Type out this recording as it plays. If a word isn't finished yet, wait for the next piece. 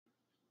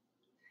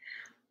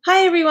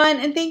Hi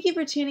everyone, and thank you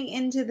for tuning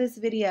into this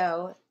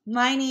video.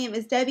 My name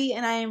is Debbie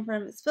and I am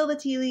from Spill the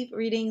Tea Leaf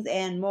Readings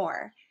and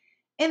More.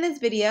 In this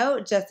video,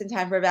 just in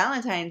time for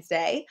Valentine's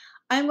Day,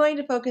 I'm going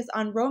to focus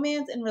on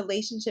romance and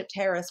relationship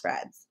tarot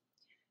spreads.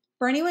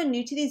 For anyone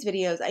new to these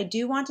videos, I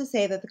do want to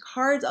say that the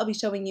cards I'll be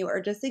showing you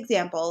are just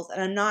examples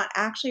and I'm not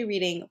actually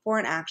reading for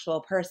an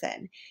actual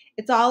person.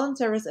 It's all in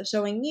service of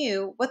showing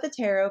you what the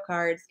tarot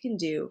cards can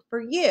do for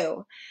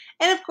you.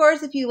 And of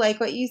course, if you like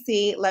what you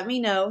see, let me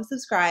know,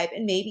 subscribe,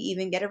 and maybe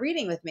even get a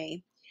reading with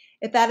me.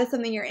 If that is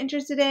something you're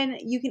interested in,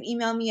 you can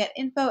email me at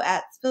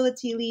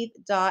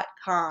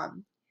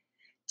info@spillthetealeaf.com.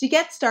 To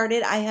get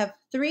started, I have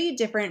three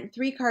different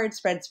three-card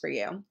spreads for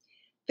you.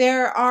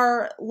 There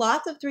are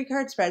lots of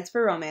three-card spreads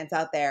for romance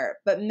out there,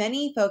 but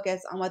many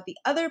focus on what the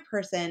other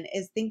person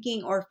is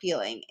thinking or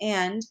feeling.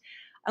 And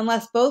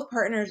unless both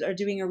partners are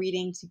doing a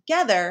reading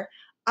together,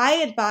 I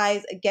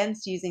advise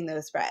against using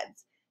those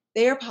spreads.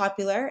 They are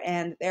popular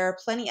and there are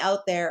plenty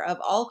out there of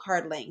all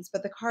card lengths,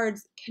 but the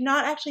cards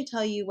cannot actually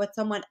tell you what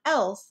someone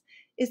else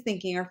is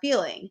thinking or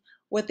feeling.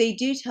 What they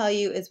do tell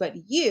you is what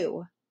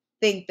you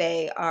think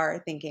they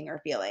are thinking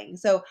or feeling.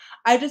 So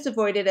I've just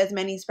avoided as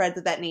many spreads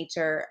of that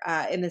nature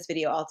in this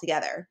video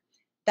altogether.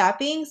 That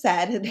being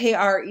said, they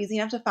are easy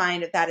enough to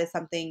find if that is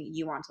something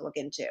you want to look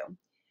into.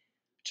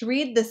 To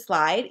read the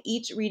slide,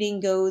 each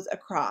reading goes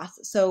across,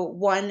 so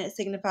one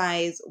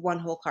signifies one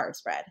whole card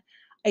spread.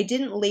 I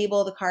didn't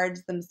label the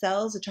cards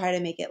themselves to try to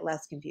make it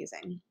less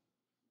confusing.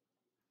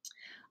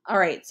 All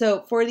right,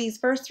 so for these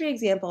first three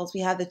examples,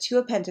 we have the Two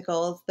of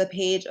Pentacles, the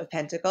Page of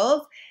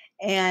Pentacles,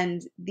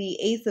 and the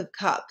Ace of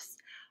Cups.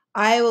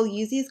 I will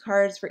use these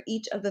cards for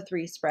each of the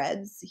three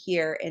spreads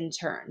here in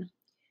turn.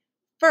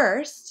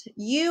 First,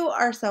 you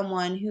are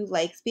someone who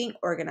likes being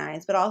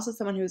organized, but also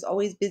someone who's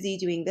always busy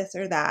doing this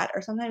or that,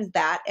 or sometimes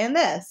that and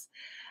this.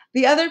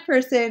 The other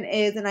person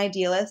is an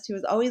idealist who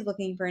is always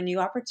looking for a new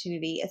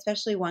opportunity,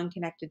 especially one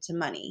connected to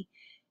money.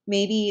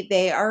 Maybe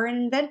they are an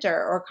inventor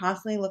or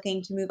constantly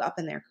looking to move up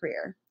in their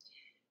career.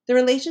 The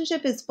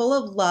relationship is full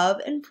of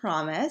love and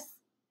promise.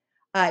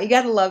 You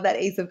got to love that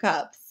Ace of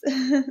Cups.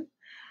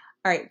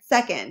 All right,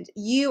 second,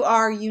 you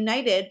are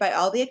united by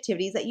all the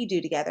activities that you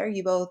do together.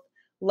 You both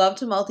love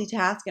to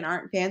multitask and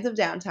aren't fans of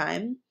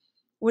downtime.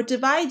 What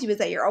divides you is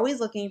that you're always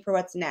looking for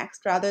what's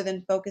next rather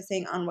than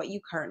focusing on what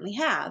you currently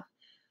have.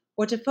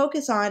 What to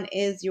focus on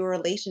is your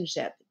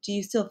relationship. Do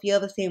you still feel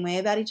the same way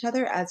about each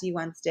other as you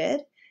once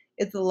did?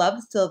 Is the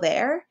love still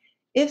there?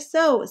 If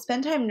so,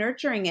 spend time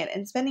nurturing it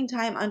and spending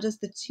time on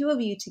just the two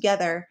of you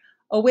together,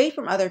 away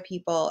from other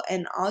people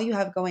and all you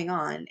have going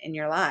on in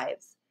your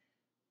lives.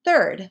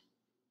 Third,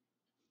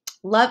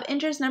 love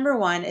interest number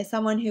one is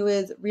someone who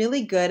is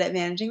really good at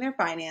managing their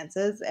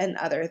finances and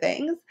other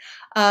things.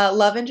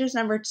 Love interest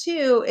number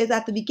two is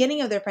at the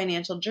beginning of their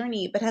financial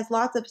journey, but has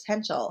lots of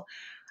potential.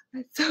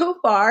 So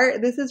far,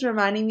 this is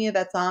reminding me of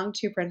that song,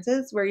 Two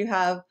Princes, where you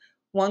have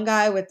one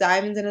guy with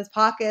diamonds in his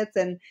pockets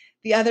and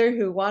the other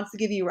who wants to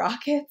give you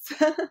rockets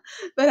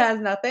but has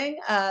nothing.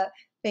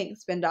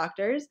 Thanks, Spin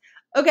Doctors.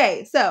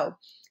 Okay, so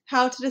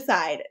how to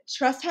decide.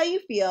 Trust how you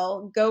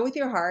feel, go with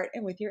your heart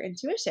and with your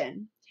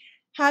intuition.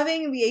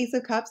 Having the Ace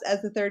of Cups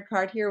as the third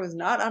card here was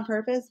not on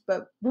purpose,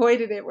 but boy,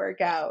 did it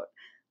work out.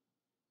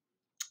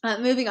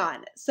 Moving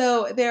on.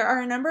 So there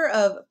are a number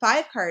of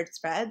 5-card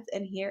spreads,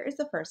 and here is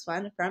the first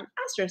one from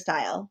Astro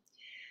Style.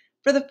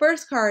 For the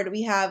first card,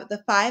 we have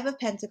the Five of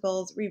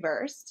Pentacles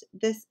reversed.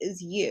 This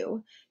is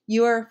you.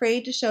 You are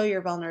afraid to show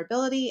your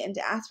vulnerability and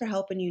to ask for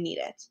help when you need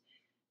it.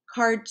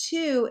 Card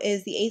 2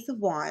 is the Ace of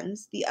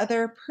Wands. The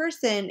other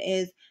person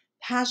is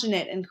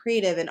passionate and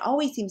creative and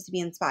always seems to be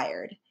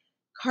inspired.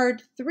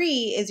 Card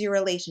 3 is your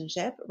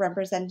relationship,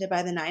 represented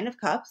by the Nine of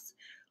Cups,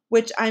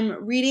 which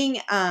I'm reading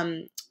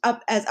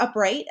up as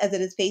upright as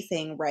it is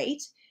facing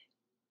right.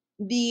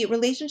 The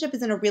relationship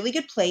is in a really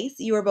good place.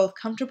 You are both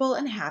comfortable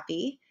and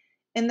happy.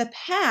 In the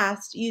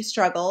past, you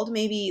struggled.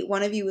 Maybe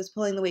one of you was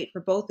pulling the weight for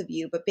both of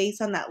you, but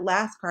based on that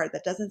last card,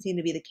 that doesn't seem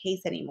to be the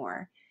case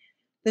anymore.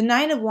 The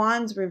Nine of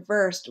Wands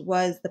reversed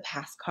was the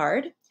past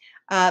card.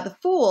 The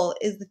Fool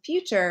is the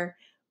future,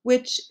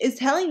 which is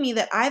telling me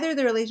that either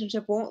the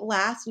relationship won't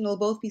last and you'll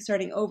both be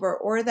starting over,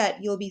 or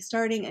that you'll be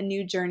starting a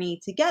new journey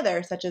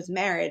together, such as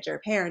marriage or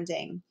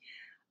parenting.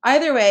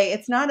 Either way,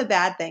 it's not a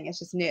bad thing, it's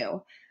just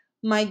new.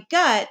 My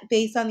gut,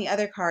 based on the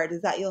other cards,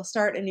 is that you'll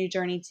start a new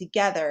journey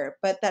together,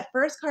 but that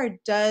first card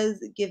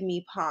does give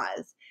me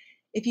pause.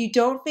 If you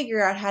don't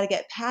figure out how to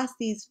get past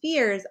these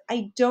fears,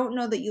 I don't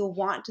know that you'll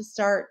want to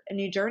start a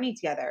new journey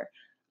together.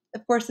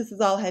 Of course, this is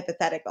all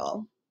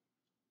hypothetical.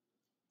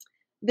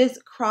 This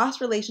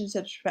cross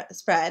relationship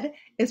spread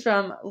is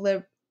from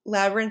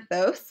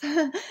Labyrinthos.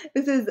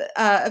 This is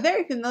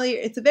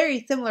it's a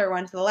very similar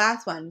one to the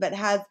last one, but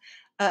has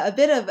a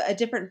bit of a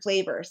different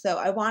flavor. So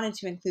I wanted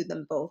to include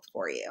them both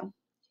for you.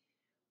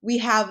 We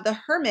have the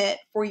Hermit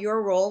for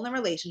your role in the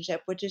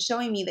relationship, which is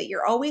showing me that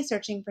you're always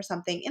searching for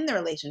something in the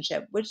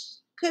relationship, which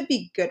could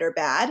be good or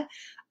bad.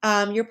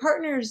 Your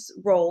partner's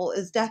role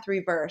is Death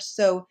reversed.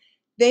 So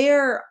they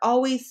are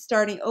always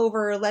starting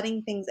over,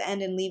 letting things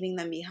end and leaving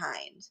them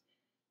behind.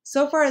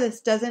 So far,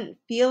 this doesn't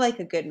feel like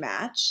a good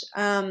match.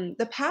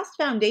 The past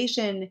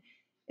foundation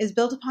is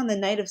built upon the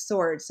Knight of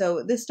Swords.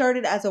 So this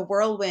started as a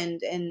whirlwind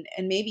and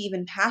maybe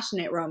even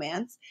passionate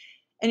romance.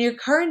 And your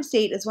current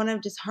state is one of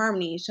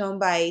disharmony, shown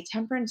by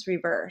Temperance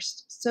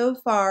reversed. So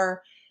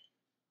far,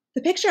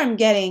 the picture I'm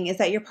getting is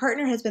that your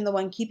partner has been the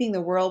one keeping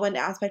the whirlwind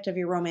aspect of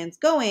your romance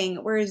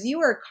going, whereas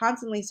you are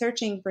constantly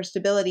searching for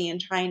stability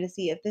and trying to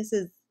see if this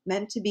is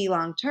meant to be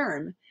long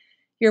term.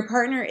 Your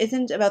partner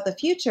isn't about the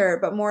future,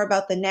 but more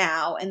about the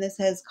now, and this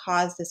has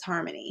caused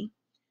disharmony.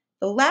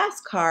 The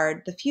last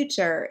card, the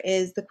future,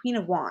 is the Queen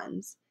of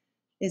Wands.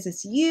 Is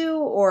this you,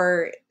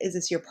 or is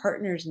this your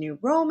partner's new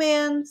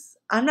romance?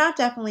 I'm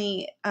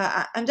definitely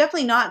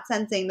not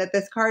sensing that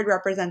this card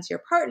represents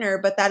your partner,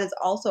 but that is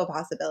also a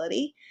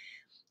possibility.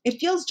 It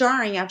feels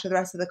jarring after the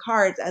rest of the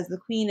cards, as the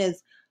Queen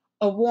is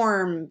a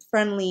warm,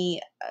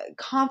 friendly,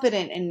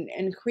 confident,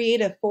 and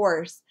creative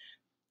force.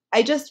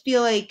 I just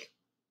feel like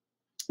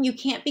you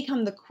can't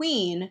become the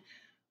queen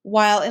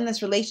while in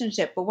this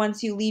relationship, but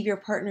once you leave your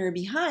partner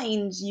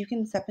behind, you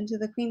can step into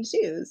the queen's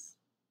shoes.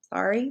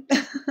 Sorry.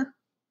 I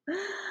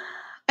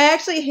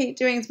actually hate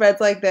doing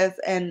spreads like this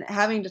and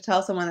having to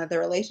tell someone that their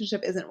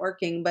relationship isn't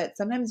working, but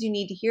sometimes you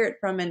need to hear it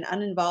from an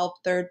uninvolved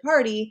third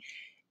party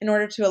in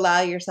order to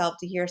allow yourself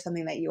to hear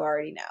something that you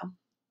already know.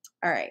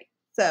 All right.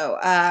 So,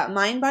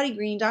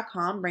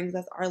 mindbodygreen.com brings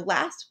us our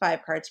last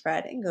 5 card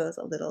spread and goes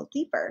a little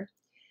deeper.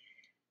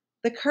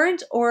 The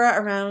current aura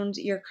around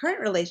your current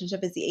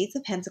relationship is the Ace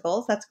of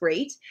Pentacles. That's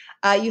great.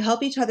 You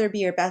help each other be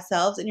your best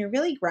selves and you're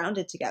really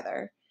grounded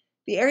together.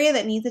 The area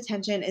that needs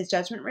attention is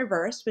Judgment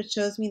reversed, which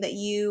shows me that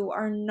you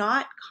are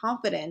not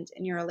confident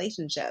in your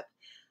relationship.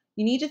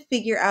 You need to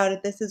figure out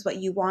if this is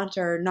what you want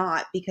or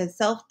not, because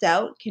self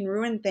doubt can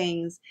ruin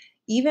things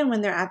even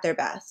when they're at their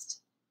best.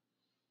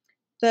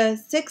 The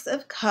Six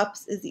of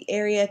Cups is the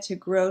area to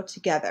grow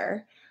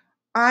together.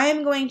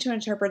 I'm going to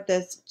interpret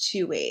this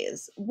 2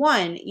 ways.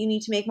 One, you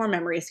need to make more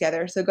memories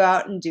together, so go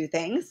out and do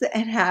things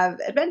and have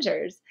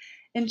adventures.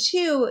 And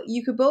two,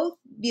 you could both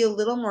be a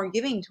little more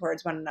giving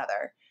towards one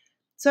another.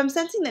 So I'm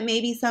sensing that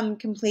maybe some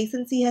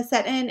complacency has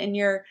set in and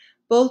you're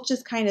both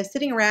just kind of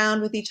sitting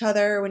around with each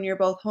other when you're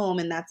both home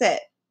and that's it.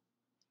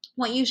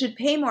 What you should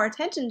pay more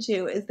attention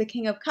to is the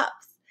King of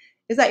Cups.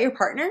 Is that your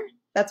partner?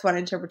 That's one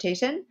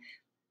interpretation.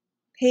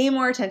 Pay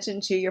more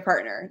attention to your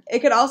partner.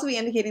 It could also be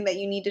indicating that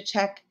you need to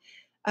check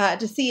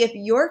to see if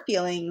your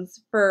feelings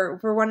for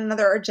one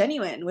another are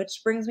genuine,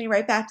 which brings me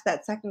right back to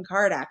that second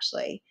card,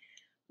 actually.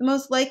 The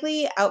most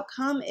likely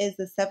outcome is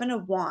the Seven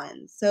of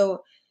Wands.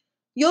 So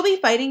you'll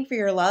be fighting for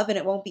your love and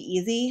it won't be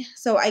easy.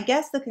 So I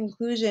guess the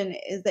conclusion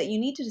is that you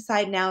need to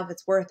decide now if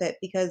it's worth it,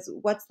 because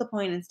what's the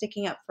point in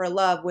sticking up for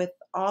love with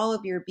all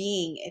of your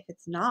being if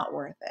it's not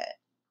worth it?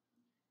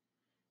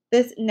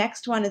 This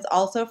next one is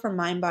also from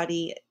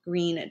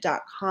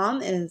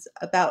mindbodygreen.com and is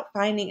about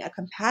finding a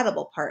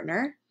compatible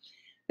partner.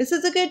 This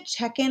is a good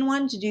check-in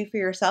one to do for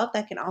yourself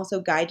that can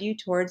also guide you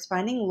towards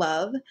finding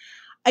love.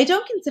 I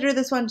don't consider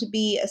this one to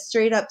be a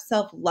straight up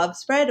self-love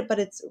spread, but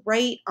it's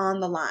right on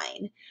the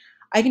line.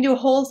 I can do a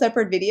whole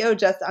separate video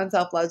just on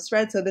self-love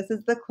spread, so this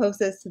is the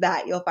closest to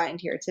that you'll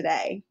find here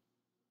today.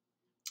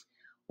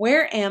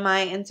 Where am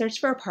I in search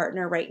for a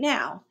partner right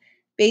now?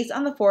 Based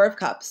on the Four of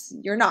Cups,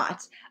 you're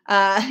not.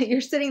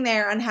 You're sitting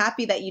there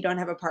unhappy that you don't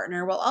have a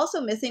partner while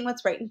also missing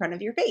what's right in front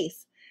of your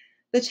face.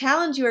 The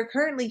challenge you are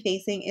currently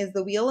facing is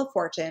the Wheel of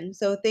Fortune,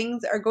 so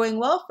things are going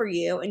well for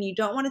you and you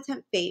don't want to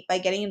tempt fate by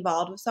getting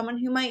involved with someone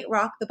who might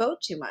rock the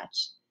boat too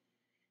much.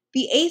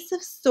 The Ace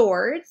of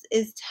Swords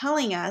is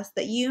telling us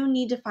that you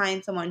need to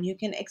find someone who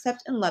can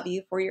accept and love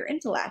you for your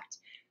intellect.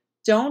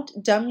 Don't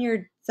dumb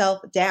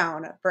yourself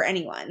down for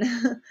anyone.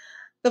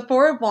 The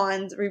Four of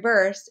Wands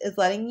reversed is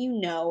letting you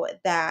know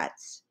what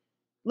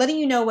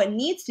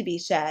needs to be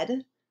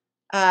shed,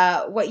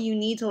 what you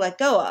need to let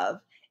go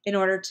of in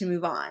order to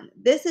move on.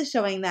 This is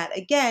showing that,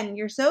 again,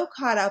 you're so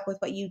caught up with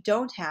what you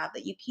don't have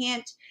that you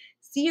can't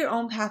see your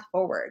own path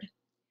forward.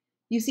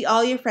 You see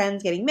all your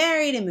friends getting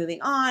married and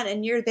moving on,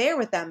 and you're there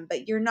with them,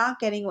 but you're not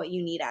getting what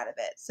you need out of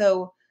it.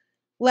 So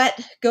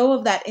let go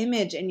of that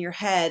image in your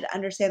head.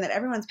 Understand that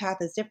everyone's path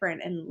is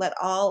different and let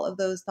all of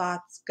those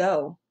thoughts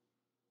go.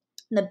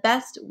 The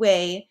best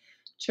way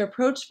to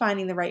approach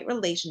finding the right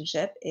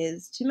relationship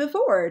is to move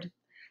forward.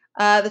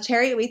 The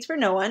chariot waits for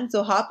no one,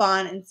 so hop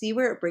on and see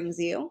where it brings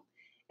you.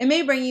 It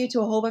may bring you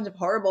to a whole bunch of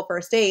horrible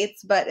first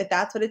dates, but if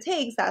that's what it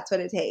takes, that's what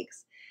it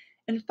takes.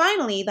 And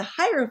finally, the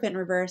Hierophant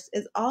reverse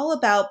is all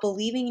about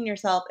believing in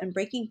yourself and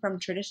breaking from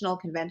traditional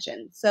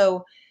conventions.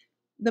 So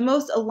the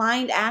most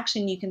aligned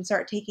action you can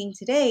start taking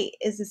today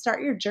is to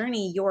start your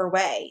journey your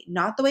way,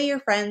 not the way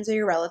your friends or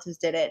your relatives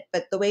did it,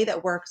 but the way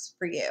that works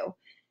for you.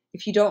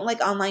 If you don't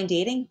like online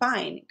dating,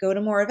 fine, go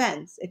to more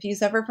events. If you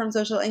suffer from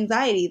social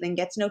anxiety, then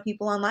get to know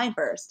people online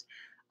first.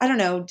 I don't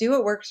know, do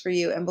what works for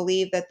you and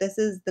believe that this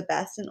is the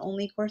best and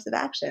only course of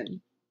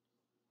action.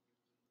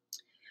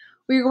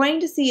 We're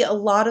going to see a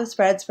lot of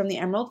spreads from the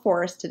Emerald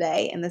Forest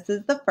today, and this is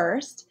the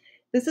first.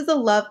 This is a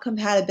love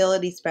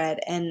compatibility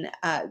spread, and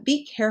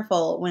be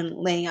careful when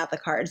laying out the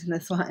cards in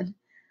this one.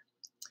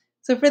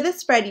 So for this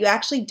spread, you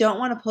actually don't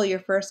want to pull your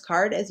first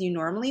card as you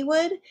normally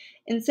would.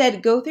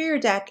 Instead, go through your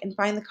deck and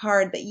find the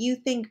card that you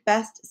think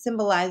best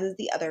symbolizes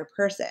the other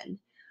person.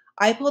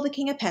 I pulled a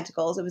King of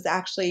Pentacles. It was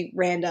actually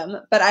random,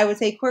 but I would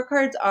say court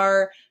cards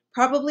are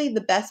probably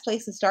the best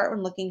place to start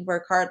when looking for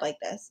a card like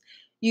this.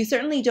 You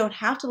certainly don't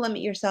have to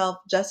limit yourself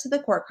just to the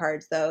court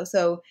cards, though.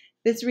 So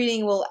this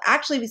reading will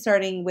actually be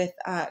starting with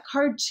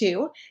card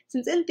 2,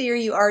 since in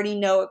theory you already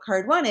know what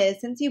card 1 is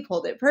since you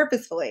pulled it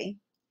purposefully.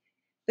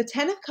 The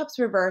Ten of Cups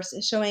reverse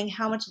is showing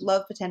how much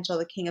love potential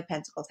the King of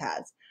Pentacles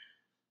has.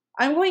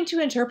 I'm going to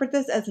interpret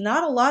this as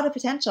not a lot of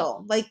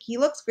potential. Like, he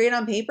looks great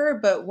on paper,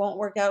 but won't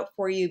work out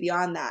for you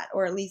beyond that,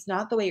 or at least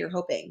not the way you're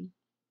hoping.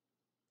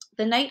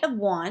 The Knight of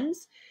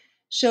Wands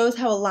shows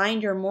how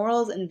aligned your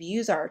morals and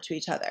views are to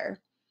each other.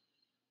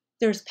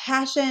 There's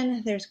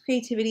passion, there's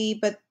creativity,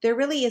 but there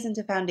really isn't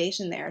a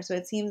foundation there. So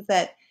it seems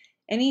that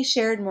any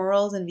shared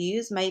morals and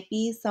views might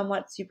be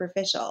somewhat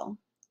superficial.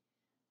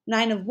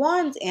 Nine of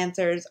Wands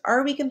answers,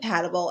 are we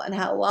compatible and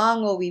how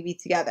long will we be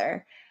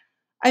together?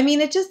 I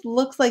mean, it just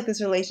looks like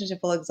this relationship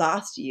will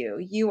exhaust you.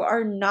 You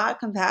are not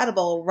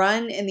compatible.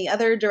 Run in the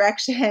other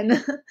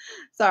direction.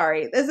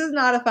 Sorry, this is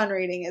not a fun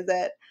reading, is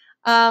it?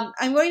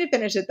 I'm going to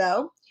finish it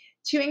though.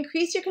 To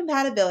increase your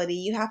compatibility,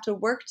 you have to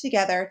work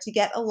together to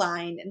get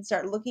aligned and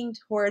start looking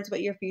towards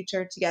what your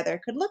future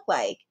together could look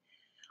like.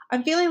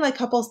 I'm feeling like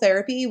couples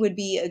therapy would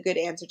be a good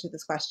answer to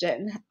this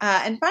question.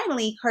 And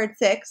finally, card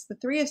 6, the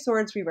Three of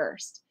Swords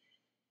reversed.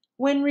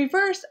 When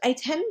reversed, I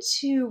tend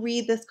to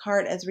read this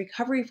card as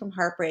recovery from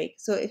heartbreak.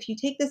 So if you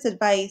take this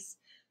advice,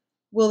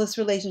 will this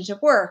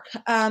relationship work?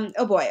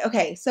 Oh boy.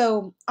 Okay.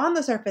 So on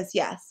the surface,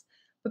 yes.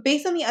 But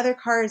based on the other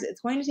cards,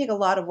 it's going to take a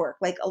lot of work,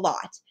 like a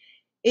lot.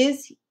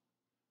 Is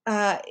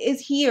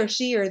he or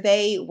she or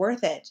they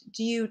worth it?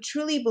 Do you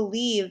truly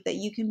believe that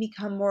you can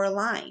become more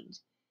aligned?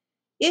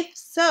 If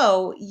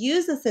so,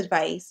 use this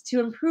advice to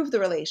improve the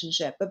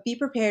relationship, but be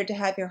prepared to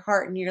have your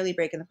heart nearly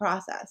break in the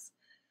process.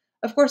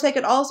 Of course, I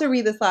could also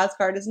read this last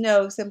card as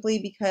no, simply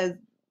because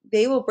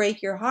they will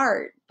break your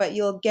heart, but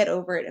you'll get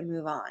over it and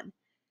move on.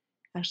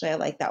 Actually, I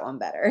like that one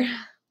better.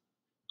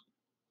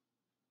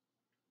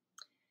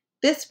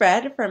 This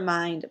spread from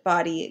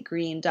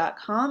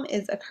mindbodygreen.com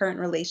is a current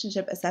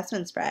relationship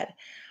assessment spread.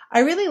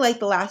 I really like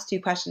the last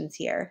two questions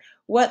here.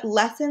 What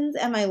lessons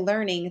am I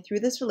learning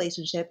through this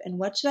relationship, and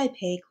what should I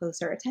pay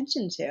closer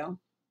attention to?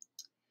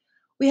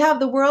 We have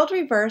the world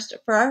reversed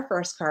for our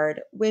first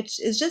card, which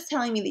is just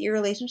telling me that your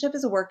relationship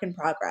is a work in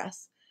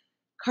progress.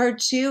 Card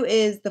 2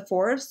 is the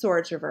Four of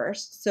Swords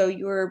reversed. So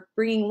you're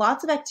bringing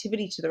lots of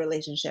activity to the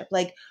relationship.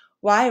 Like,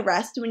 why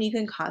rest when you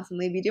can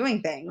constantly be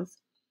doing things?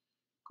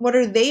 What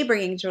are they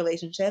bringing to the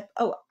relationship?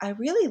 Oh, I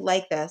really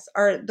like this.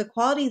 Are the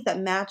qualities that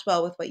match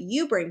well with what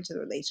you bring to the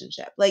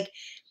relationship. Like,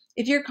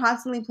 if you're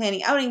constantly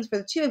planning outings for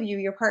the two of you,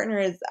 your partner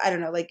is, I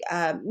don't know, like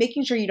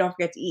making sure you don't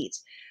forget to eat.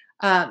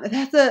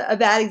 That's a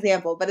bad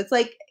example, but it's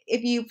like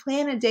if you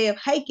plan a day of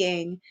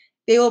hiking,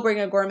 they will bring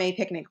a gourmet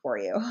picnic for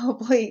you.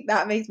 Hopefully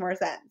that makes more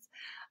sense.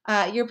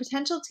 Your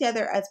potential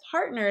together as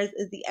partners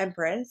is the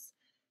Empress.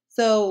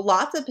 So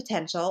lots of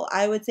potential.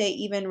 I would say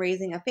even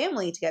raising a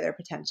family together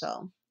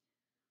potential.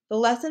 The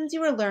lessons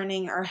you are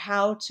learning are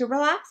how to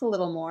relax a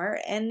little more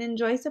and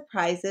enjoy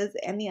surprises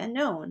and the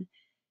unknown.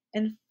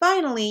 And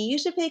finally, you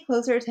should pay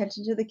closer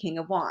attention to the King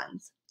of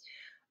Wands.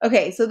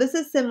 Okay, so this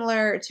is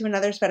similar to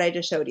another spread I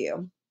just showed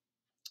you.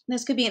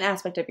 This could be an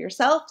aspect of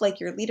yourself,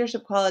 like your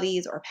leadership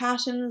qualities or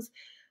passions,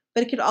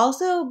 but it could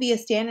also be a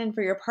stand in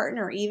for your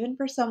partner, or even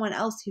for someone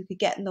else who could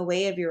get in the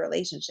way of your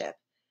relationship.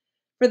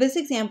 For this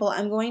example,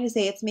 I'm going to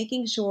say it's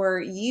making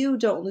sure you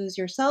don't lose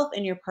yourself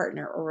in your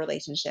partner or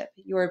relationship.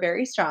 You are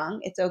very strong.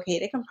 It's okay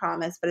to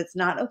compromise, but it's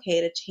not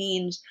okay to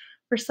change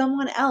for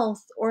someone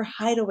else or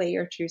hide away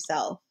your true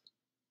self.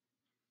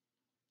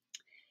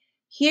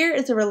 Here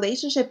is a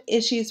relationship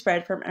issue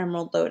spread from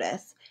Emerald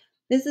Lotus.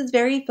 This is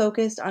very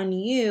focused on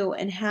you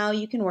and how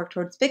you can work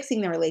towards fixing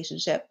the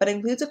relationship, but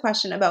includes a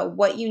question about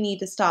what you need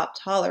to stop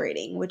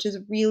tolerating, which is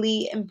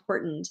really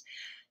important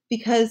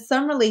because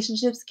some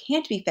relationships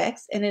can't be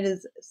fixed, and it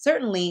is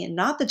certainly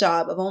not the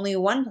job of only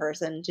one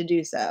person to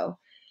do so.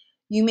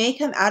 You may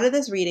come out of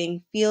this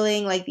reading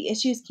feeling like the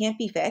issues can't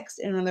be fixed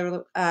and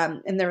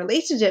the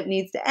relationship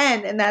needs to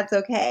end, and that's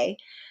okay.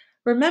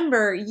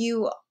 Remember,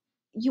 you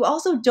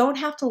also don't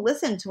have to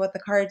listen to what the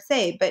cards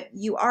say, but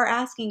you are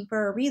asking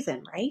for a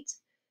reason, right?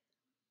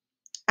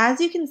 As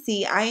you can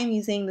see, I am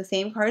using the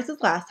same cards as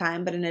last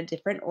time, but in a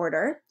different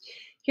order.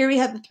 Here we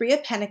have the Three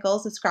of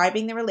Pentacles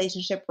describing the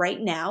relationship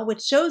right now,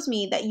 which shows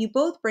me that you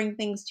both bring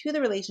things to the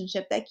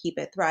relationship that keep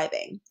it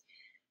thriving.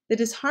 The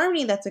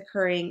disharmony that's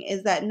occurring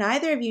is that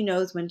neither of you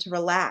knows when to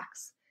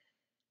relax.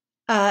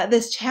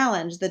 This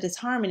challenge, the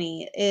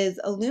disharmony, is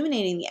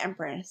illuminating the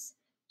Empress.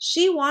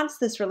 She wants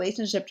this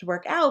relationship to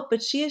work out,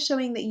 but she is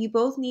showing that you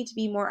both need to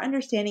be more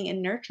understanding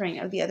and nurturing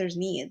of the other's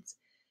needs.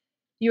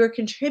 You are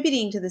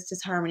contributing to this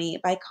disharmony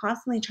by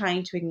constantly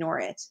trying to ignore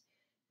it.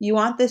 You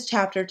want this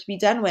chapter to be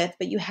done with,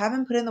 but you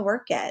haven't put in the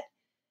work yet.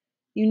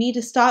 You need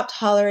to stop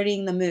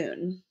tolerating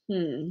the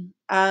moon.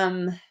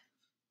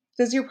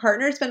 Does your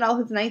partner spend all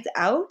his nights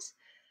out?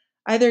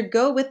 Either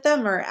go with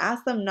them or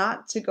ask them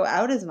not to go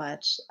out as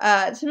much.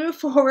 To move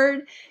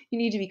forward, you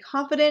need to be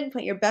confident,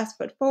 put your best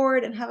foot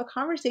forward, and have a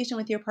conversation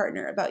with your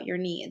partner about your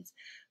needs.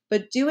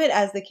 But do it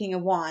as the King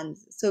of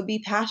Wands. So be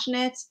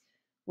passionate,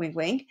 wink,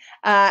 wink,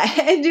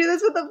 and do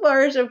this with a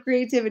flourish of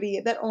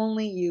creativity that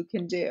only you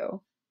can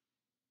do.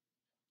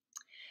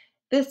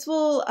 This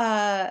will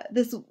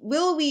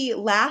we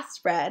last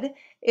spread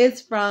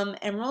is from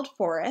Emerald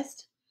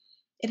Forest.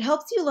 It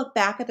helps you look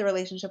back at the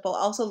relationship while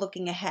also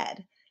looking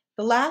ahead.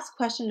 The last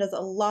question does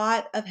a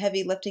lot of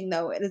heavy lifting,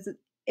 though. It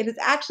is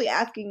actually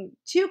asking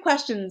two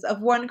questions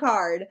of one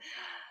card.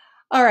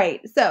 All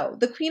right, so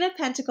the Queen of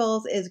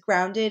Pentacles is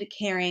grounded,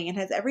 caring, and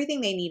has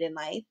everything they need in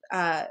life.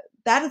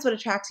 That is what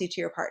attracts you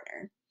to your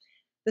partner.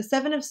 The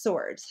Seven of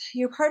Swords.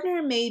 Your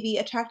partner may be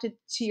attracted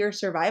to your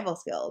survival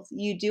skills.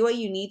 You do what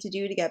you need to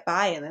do to get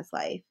by in this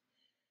life.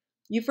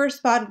 You first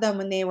spotted them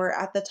when they were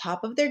at the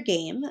top of their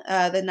game.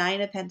 The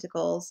Nine of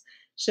Pentacles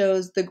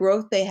shows the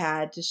growth they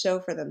had to show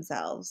for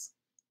themselves.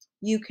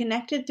 You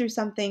connected through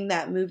something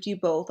that moved you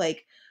both,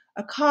 like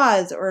a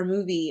cause or a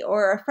movie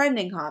or a friend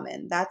in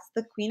common. That's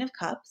the Queen of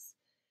Cups.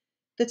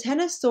 The Ten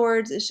of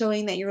Swords is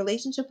showing that your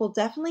relationship will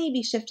definitely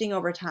be shifting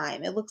over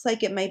time. It looks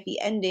like it might be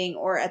ending,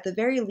 or at the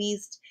very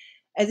least,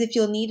 as if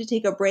you'll need to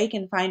take a break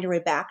and find your way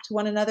back to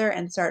one another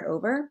and start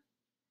over.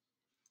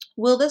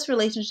 Will this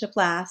relationship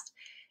last?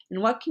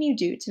 And what can you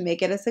do to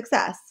make it a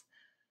success?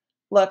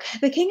 Look,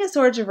 the King of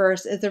Swords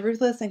reverse is a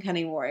ruthless and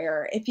cunning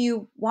warrior. If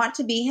you want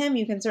to be him,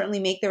 you can certainly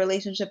make the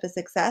relationship a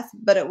success,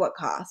 but at what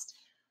cost?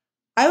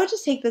 I would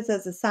just take this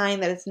as a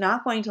sign that it's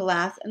not going to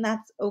last, and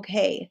that's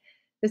okay.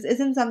 This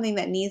isn't something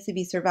that needs to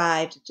be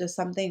survived, just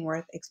something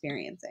worth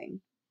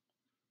experiencing.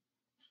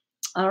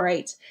 All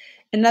right,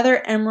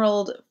 another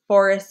Emerald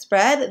Forest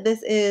spread.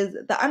 This is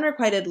the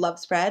unrequited love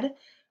spread.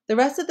 The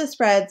rest of the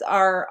spreads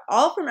are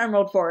all from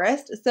Emerald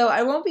Forest, so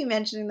I won't be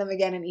mentioning them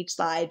again in each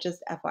slide,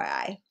 just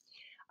FYI.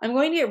 I'm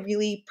going to get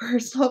really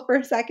personal for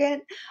a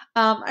second.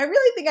 I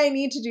really think I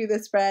need to do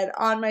this spread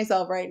on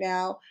myself right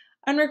now.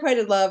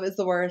 Unrequited love is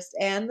the worst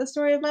and the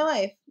story of my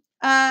life.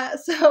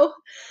 So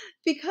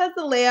because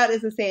the layout is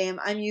the same,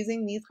 I'm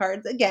using these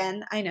cards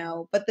again, I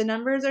know, but the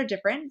numbers are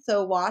different,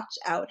 so watch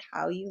out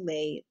how you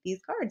lay these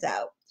cards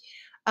out.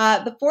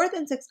 The fourth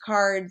and sixth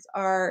cards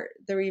are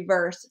the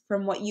reverse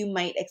from what you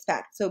might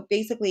expect. So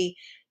basically,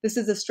 this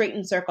is a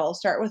straightened circle.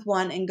 Start with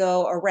one and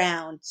go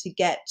around to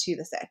get to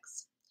the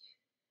six.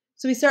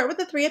 So we start with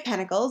the Three of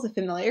Pentacles, a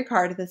familiar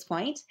card at this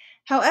point.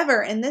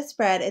 However, in this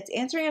spread, it's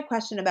answering a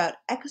question about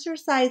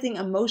exercising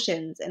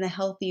emotions in a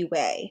healthy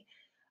way.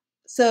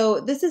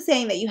 So this is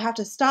saying that you have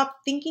to stop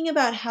thinking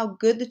about how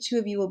good the two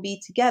of you will be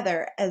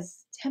together,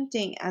 as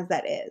tempting as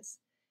that is.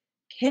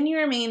 Can you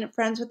remain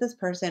friends with this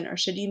person, or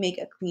should you make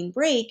a clean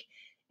break?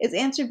 Is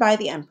answered by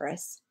the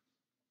Empress.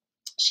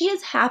 She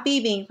is happy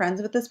being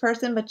friends with this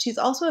person, but she's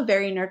also a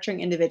very nurturing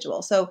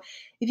individual. So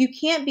if you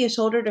can't be a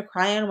shoulder to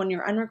cry on when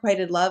your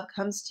unrequited love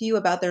comes to you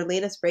about their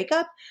latest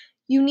breakup,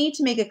 you need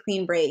to make a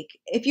clean break.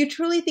 If you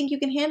truly think you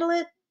can handle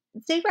it,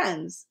 stay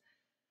friends.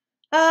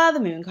 The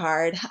Moon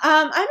card.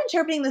 I'm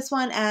interpreting this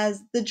one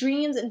as the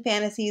dreams and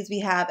fantasies we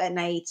have at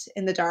night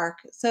in the dark.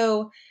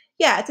 So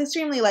yeah, it's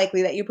extremely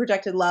likely that you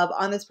projected love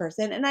on this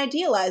person and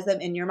idealized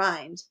them in your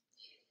mind.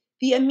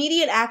 The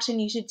immediate action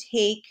you should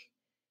take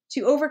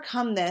to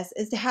overcome this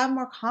is to have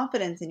more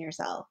confidence in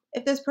yourself.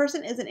 If this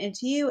person isn't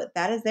into you,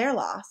 that is their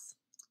loss.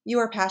 You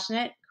are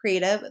passionate,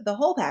 creative, the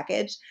whole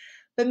package,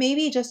 but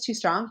maybe just too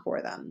strong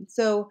for them.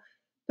 So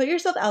put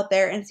yourself out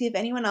there and see if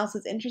anyone else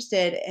is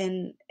interested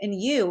in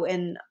you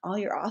and all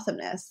your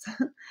awesomeness.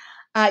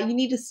 You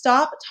need to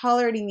stop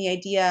tolerating the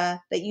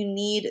idea that you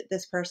need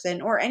this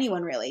person or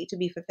anyone really to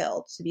be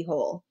fulfilled, to be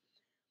whole.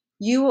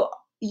 You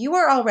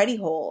are already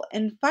whole.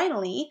 And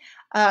finally,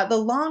 the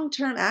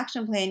long-term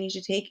action plan you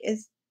should take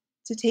is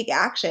to take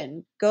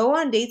action. Go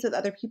on dates with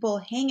other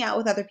people, hang out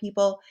with other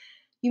people.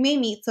 You may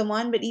meet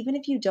someone, but even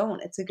if you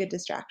don't, it's a good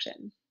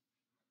distraction.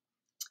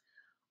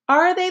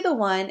 Are they the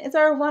one? Is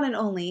our one and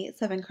only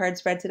 7 card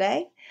spread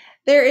today.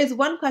 There is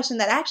one question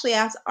that actually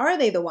asks, are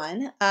they the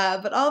one?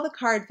 But all the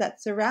cards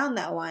that surround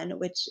that one,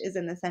 which is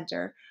in the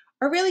center,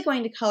 are really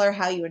going to color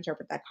how you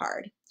interpret that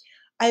card.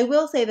 I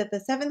will say that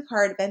the 7th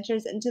card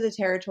ventures into the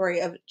territory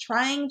of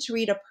trying to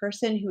read a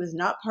person who is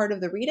not part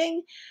of the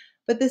reading,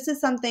 but this is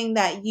something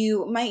that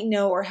you might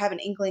know or have an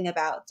inkling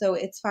about, so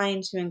it's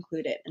fine to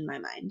include it in my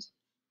mind.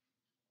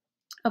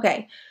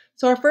 Okay,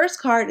 so our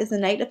first card is the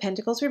Knight of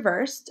Pentacles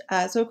reversed.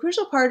 So a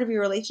crucial part of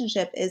your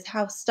relationship is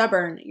how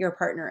stubborn your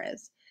partner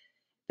is.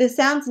 This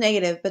sounds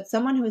negative, but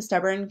someone who is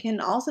stubborn can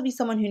also be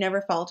someone who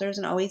never falters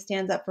and always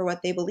stands up for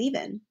what they believe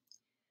in.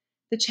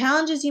 The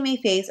challenges you may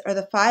face are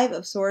the Five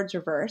of Swords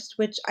reversed,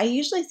 which I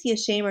usually see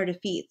as shame or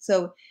defeat.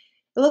 So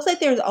it looks like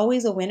there's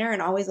always a winner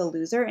and always a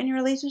loser in your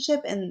relationship,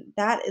 and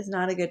that is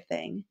not a good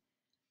thing.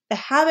 The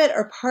habit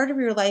or part of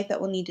your life that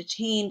will need to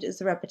change is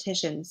the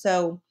repetition.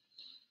 So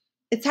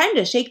it's time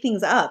to shake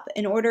things up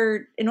in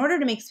order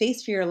to make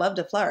space for your love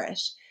to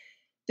flourish.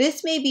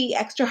 This may be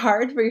extra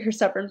hard for your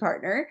stubborn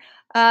partner.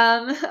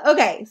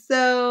 Okay,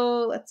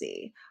 so let's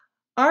see.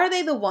 Are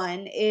they the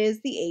one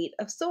is the Eight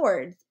of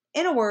Swords.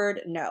 In a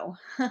word, no.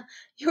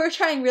 You are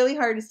trying really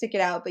hard to stick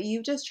it out, but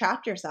you've just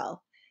trapped yourself.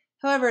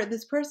 However,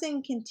 this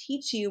person can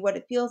teach you what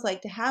it feels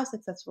like to have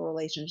successful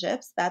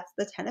relationships. That's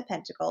the Ten of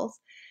Pentacles.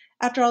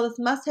 After all, this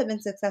must have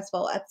been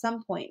successful at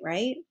some point,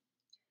 right?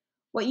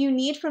 What you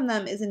need from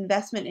them is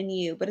investment in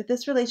you, but if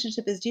this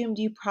relationship is doomed,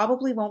 you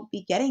probably won't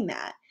be getting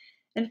that.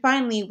 And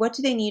finally, what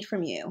do they need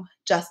from you?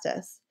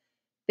 Justice.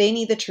 They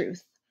need the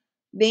truth.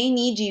 They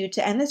need you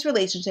to end this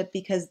relationship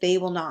because they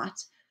will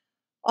not.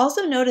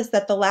 Also, notice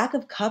that the lack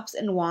of cups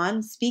and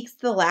wands speaks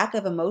to the lack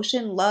of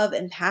emotion, love,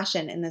 and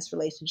passion in this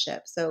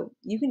relationship. So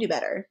you can do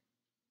better.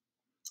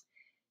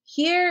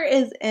 Here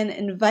is an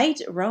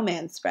invite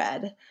romance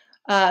spread.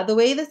 The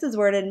way this is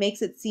worded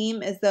makes it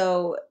seem as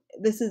though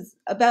this is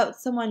about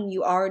someone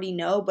you already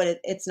know, but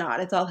it's not.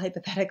 It's all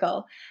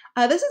hypothetical.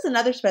 This is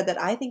another spread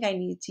that I think I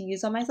need to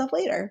use on myself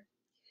later.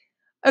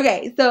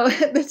 Okay, so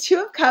the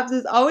Two of Cups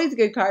is always a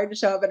good card to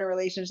show up in a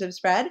relationship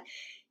spread.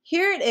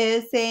 Here it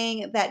is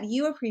saying that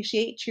you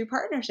appreciate true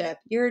partnership.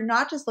 You're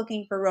not just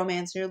looking for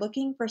romance, you're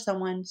looking for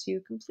someone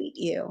to complete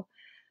you.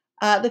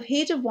 The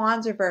Page of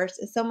Wands reverse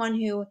is someone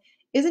who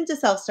isn't a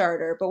self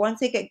starter, but once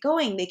they get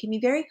going, they can be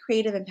very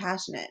creative and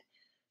passionate.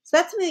 So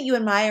that's something that you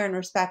admire and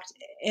respect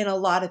in a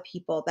lot of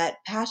people, that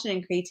passion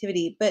and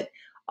creativity, but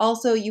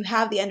also you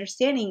have the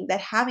understanding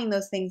that having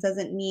those things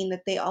doesn't mean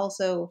that they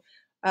also,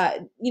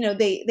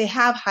 they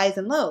have highs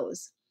and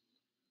lows.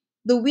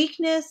 The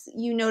weakness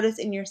you notice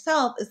in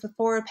yourself is the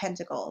Four of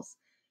Pentacles.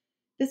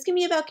 This can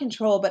be about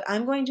control, but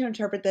I'm going to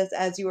interpret this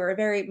as you are a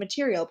very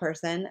material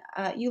person.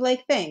 You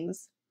like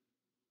things.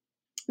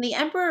 The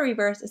Emperor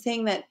reverse is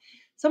saying that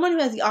someone who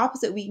has the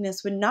opposite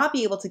weakness would not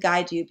be able to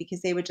guide you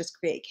because they would just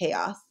create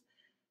chaos.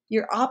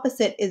 Your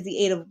opposite is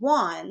the Eight of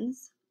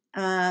Wands,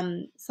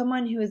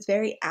 someone who is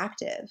very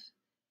active.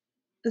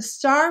 The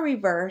Star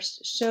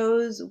reversed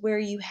shows where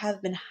you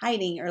have been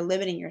hiding or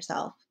limiting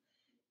yourself.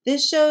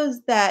 This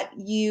shows that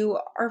you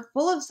are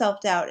full of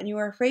self doubt and you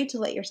are afraid to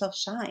let yourself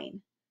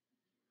shine.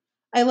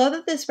 I love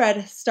that this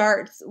spread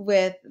starts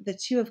with the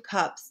Two of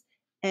Cups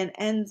and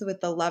ends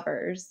with the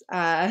Lovers.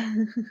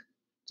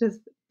 Just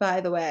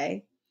by the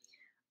way.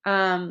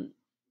 Um,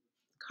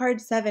 Card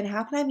 7,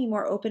 how can I be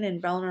more open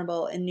and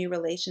vulnerable in new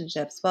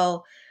relationships?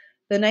 Well,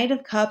 the Knight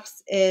of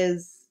Cups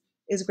is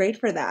great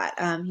for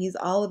that. He's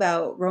all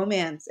about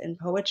romance and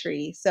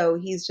poetry. So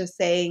he's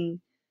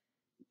saying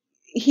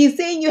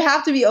you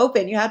have to be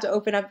open. You have to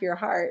open up your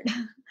heart.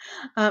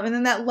 And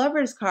then that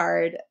Lovers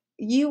card,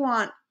 you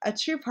want a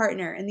true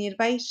partner, and the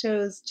advice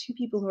shows two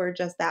people who are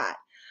just that.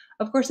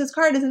 Of course, this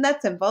card isn't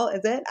that simple,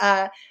 is it?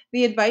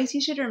 The advice you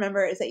should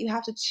remember is that you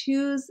have to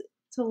choose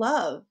to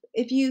love.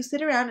 If you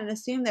sit around and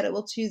assume that it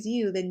will choose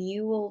you, then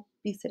you will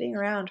be sitting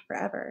around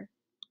forever.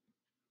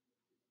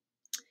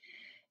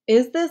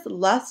 Is this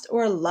lust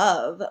or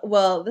love?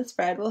 Well, this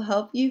spread will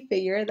help you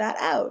figure that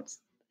out.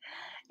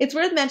 It's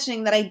worth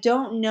mentioning that I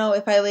don't know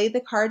if I laid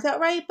the cards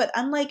out right, but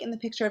unlike in the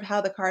picture of how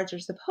the cards are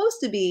supposed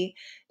to be,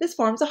 this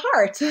forms a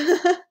heart.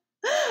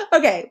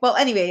 Okay, well,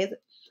 anyways,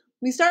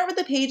 we start with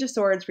the Page of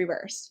Swords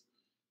reversed.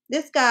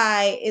 This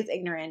guy is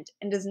ignorant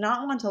and does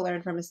not want to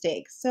learn from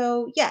mistakes.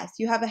 So, yes,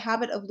 you have a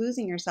habit of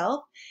losing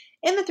yourself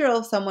in the thrill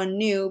of someone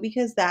new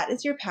because that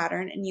is your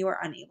pattern and you are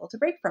unable to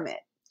break from it.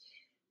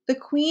 The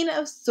Queen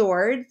of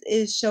Swords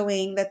is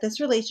showing that this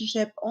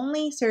relationship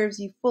only serves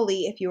you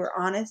fully if you are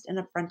honest and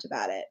upfront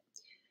about it.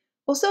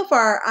 Well, so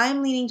far,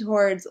 I'm leaning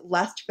towards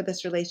lust for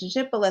this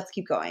relationship, but let's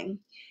keep going.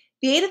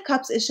 The Eight of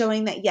Cups is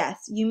showing that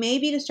yes, you may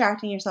be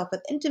distracting yourself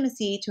with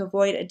intimacy to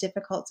avoid a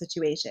difficult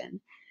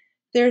situation.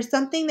 There's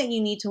something that you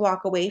need to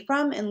walk away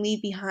from and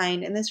leave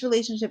behind, and this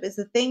relationship is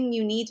the thing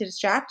you need to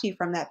distract you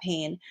from that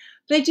pain.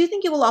 But I do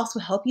think it will also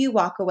help you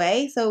walk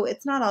away, so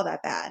it's not all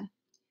that bad.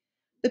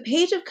 The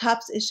Page of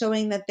Cups is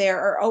showing that there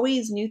are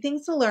always new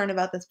things to learn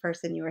about this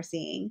person you are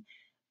seeing,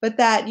 but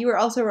that you are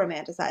also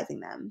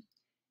romanticizing them.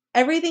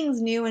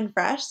 Everything's new and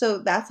fresh, so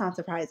that's not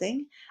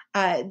surprising.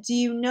 Do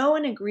you know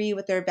and agree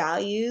with their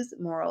values,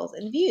 morals,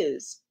 and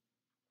views?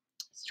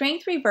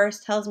 Strength reverse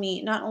tells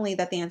me not only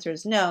that the answer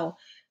is no,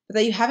 but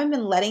that you haven't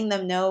been letting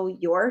them know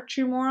your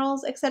true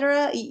morals,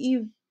 etc.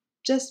 You've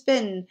just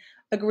been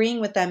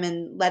agreeing with them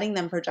and letting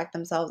them project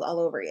themselves all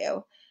over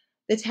you.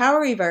 The Tower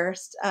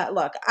reversed,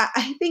 look,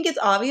 I think it's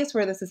obvious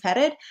where this is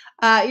headed.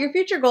 Your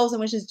future goals and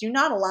wishes do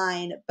not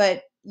align,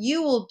 but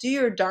you will do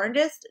your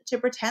darndest to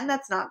pretend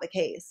that's not the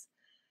case.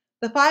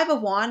 The Five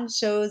of Wands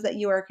shows that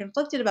you are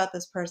conflicted about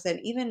this person,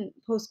 even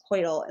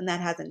post-coital, and that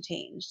hasn't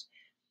changed.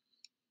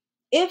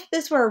 If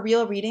this were a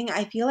real reading,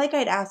 I feel like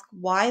I'd ask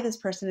why this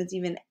person is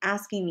even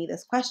asking me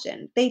this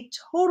question. They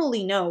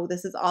totally know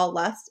this is all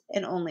lust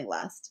and only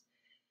lust.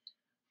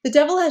 The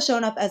Devil has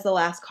shown up as the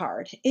last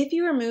card. If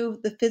you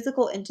remove the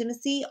physical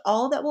intimacy,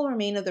 all that will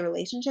remain of the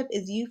relationship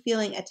is you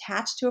feeling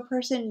attached to a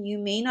person you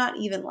may not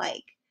even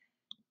like.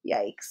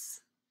 Yikes.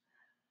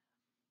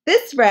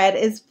 This spread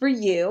is for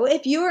you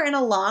if you are in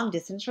a long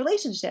distance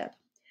relationship.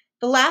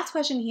 The last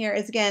question here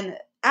is again,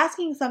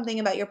 asking something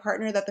about your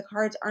partner that the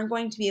cards aren't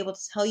going to be able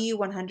to tell you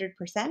 100%,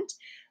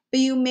 but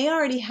you may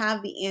already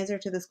have the answer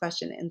to this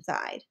question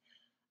inside.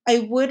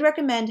 I would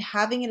recommend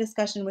having a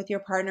discussion with your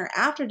partner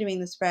after doing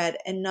the spread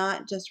and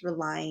not just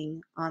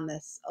relying on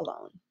this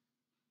alone.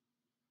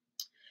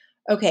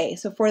 Okay,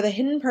 so for the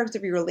hidden perks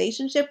of your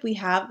relationship, we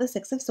have the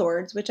Six of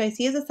Swords, which I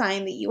see as a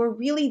sign that you are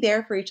really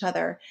there for each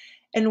other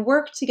and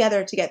work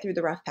together to get through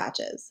the rough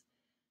patches.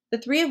 The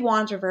Three of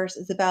Wands reverse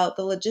is about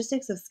the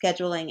logistics of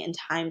scheduling and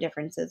time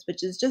differences,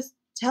 which is just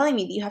telling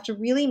me that you have to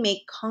really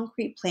make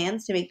concrete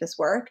plans to make this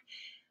work,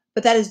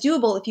 but that is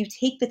doable if you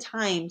take the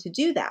time to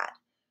do that.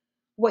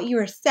 What you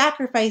are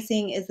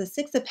sacrificing is the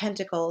Six of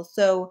Pentacles,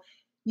 so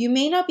you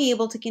may not be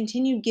able to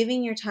continue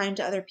giving your time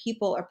to other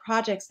people or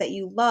projects that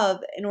you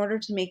love in order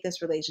to make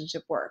this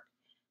relationship work.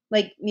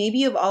 Like maybe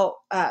you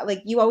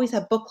always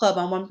have book club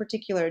on one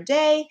particular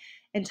day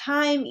and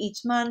time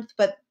each month,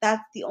 but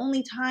that's the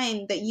only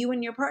time that you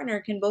and your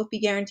partner can both be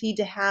guaranteed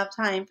to have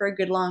time for a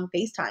good long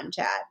FaceTime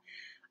chat.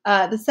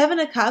 The Seven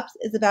of Cups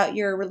is about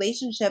your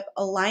relationship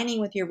aligning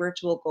with your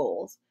virtual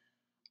goals.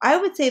 I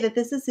would say that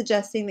this is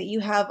suggesting that you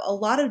have a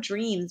lot of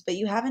dreams, but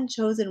you haven't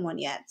chosen one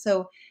yet.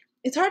 So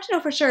it's hard to know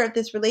for sure if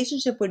this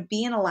relationship would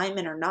be in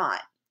alignment or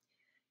not.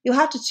 You'll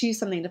have to choose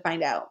something to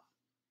find out.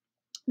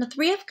 The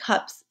Three of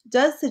Cups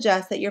does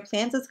suggest that your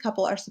plans as a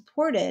couple are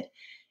supported,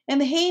 and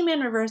the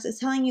Hangman reverse is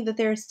telling you that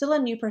there is still a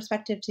new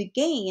perspective to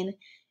gain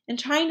and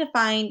trying to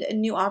find a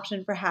new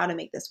option for how to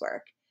make this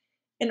work.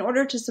 In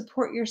order to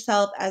support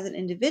yourself as an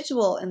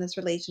individual in this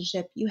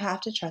relationship, you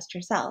have to trust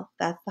yourself.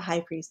 That's the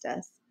High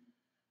Priestess.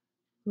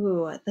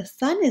 Ooh, the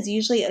Sun is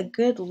usually a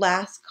good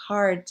last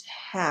card to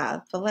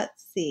have, but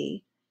let's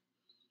see.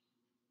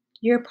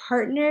 Your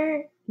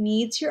partner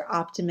needs your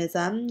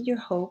optimism, your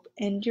hope,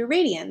 and your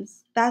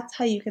radiance. That's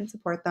how you can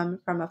support them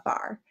from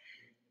afar.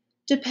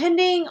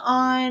 Depending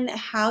on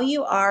how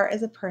you are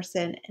as a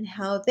person and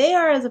how they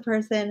are as a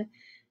person,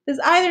 this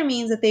either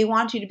means that they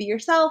want you to be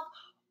yourself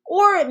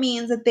or it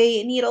means that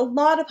they need a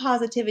lot of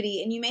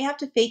positivity and you may have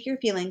to fake your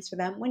feelings for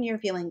them when you're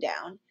feeling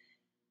down.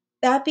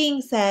 That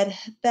being said,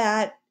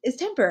 that is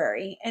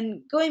temporary.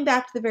 And going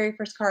back to the very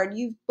first card,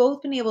 you've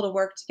both been able to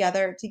work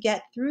together to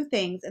get through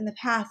things in the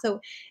past.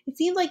 So it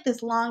seems like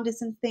this long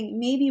distance thing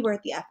may be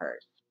worth the effort.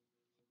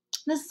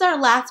 This is our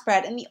last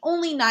spread and the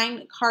only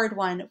 9-card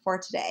one for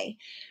today.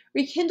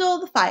 Rekindle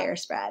the Fire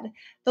spread.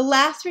 The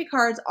last 3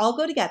 cards all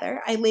go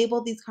together. I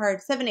labeled these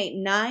cards 7, 8,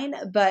 9,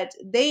 but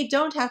they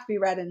don't have to be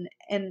read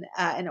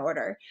in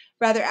order.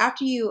 Rather,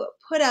 after you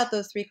put out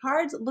those 3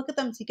 cards, look at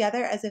them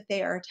together as if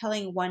they are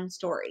telling one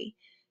story.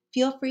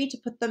 Feel free to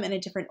put them in a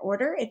different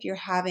order if you're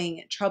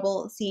having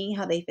trouble seeing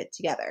how they fit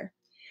together.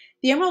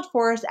 The Emerald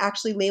Forest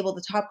actually labeled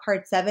the top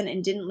card 7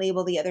 and didn't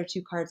label the other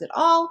 2 cards at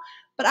all,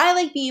 but I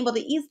like being able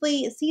to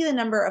easily see the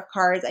number of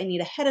cards I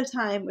need ahead of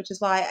time, which is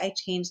why I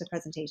changed the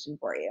presentation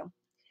for you.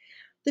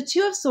 The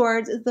Two of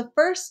Swords is what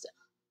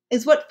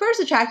first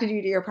attracted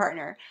you to your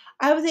partner.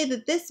 I would say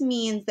that this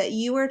means that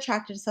you were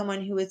attracted to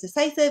someone who is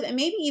decisive and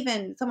maybe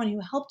even someone who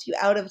helped you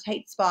out of a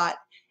tight spot,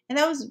 and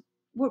that was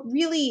what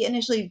really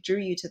initially drew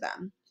you to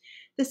them.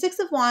 The Six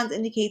of Wands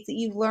indicates that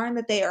you've learned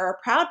that they are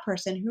a proud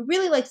person who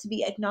really likes to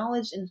be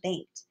acknowledged and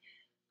thanked.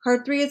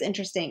 Card 3 is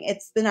interesting.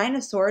 It's the Nine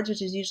of Swords,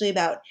 which is usually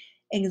about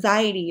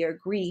anxiety or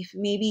grief.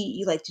 Maybe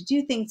you like to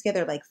do things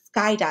together like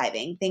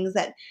skydiving, things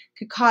that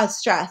could cause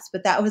stress,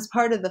 but that was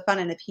part of the fun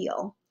and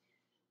appeal.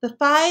 The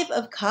Five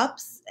of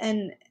Cups,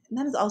 and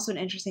that is also an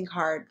interesting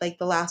card, like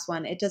the last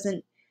one. It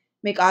doesn't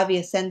make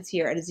obvious sense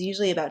here. It is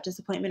usually about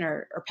disappointment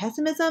or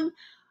pessimism.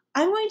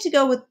 I'm going to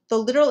go with the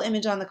literal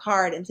image on the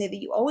card and say that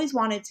you always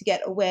wanted to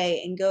get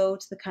away and go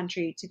to the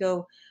country to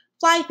go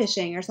fly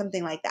fishing or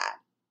something like that.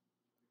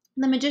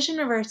 The Magician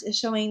reverse is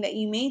showing that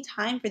you made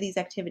time for these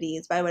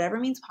activities by whatever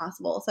means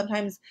possible,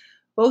 sometimes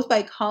both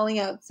by calling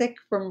out sick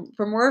from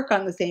work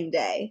on the same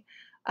day.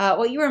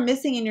 What you are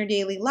missing in your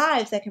daily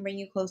lives that can bring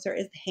you closer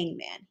is the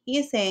Hangman. He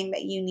is saying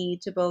that you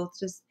need to both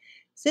just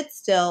sit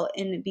still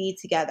and be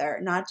together,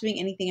 not doing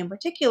anything in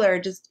particular,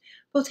 just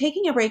both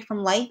taking a break from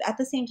life at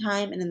the same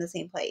time and in the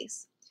same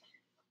place.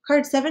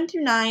 Cards 7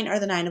 through 9 are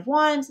the Nine of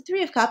Wands,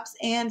 Three of Cups,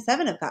 and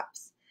Seven of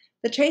Cups.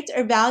 The traits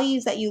or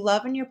values that you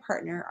love in your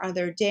partner are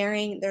their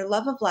daring, their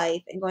love of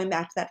life, and going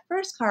back to that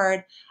first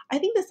card, I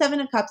think the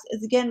Seven of Cups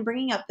is again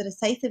bringing up the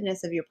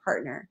decisiveness of your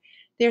partner.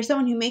 They're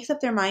someone who makes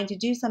up their mind to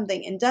do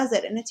something and does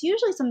it, and it's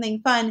usually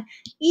something fun,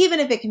 even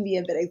if it can be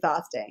a bit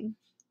exhausting.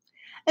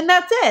 And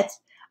that's it.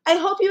 I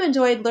hope you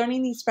enjoyed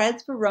learning these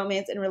spreads for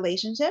romance and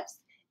relationships.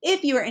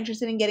 If you are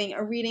interested in getting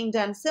a reading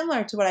done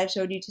similar to what I've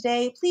showed you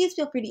today, please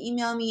feel free to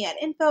email me at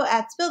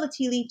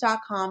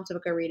info@spillthetealeaf.com to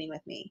book a reading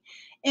with me.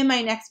 In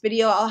my next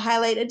video, I'll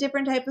highlight a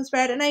different type of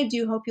spread, and I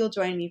do hope you'll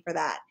join me for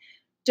that.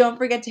 Don't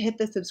forget to hit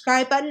the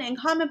subscribe button and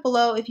comment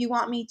below if you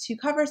want me to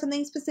cover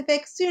something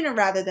specific sooner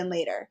rather than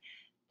later.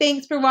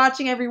 Thanks for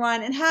watching,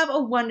 everyone, and have a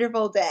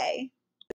wonderful day.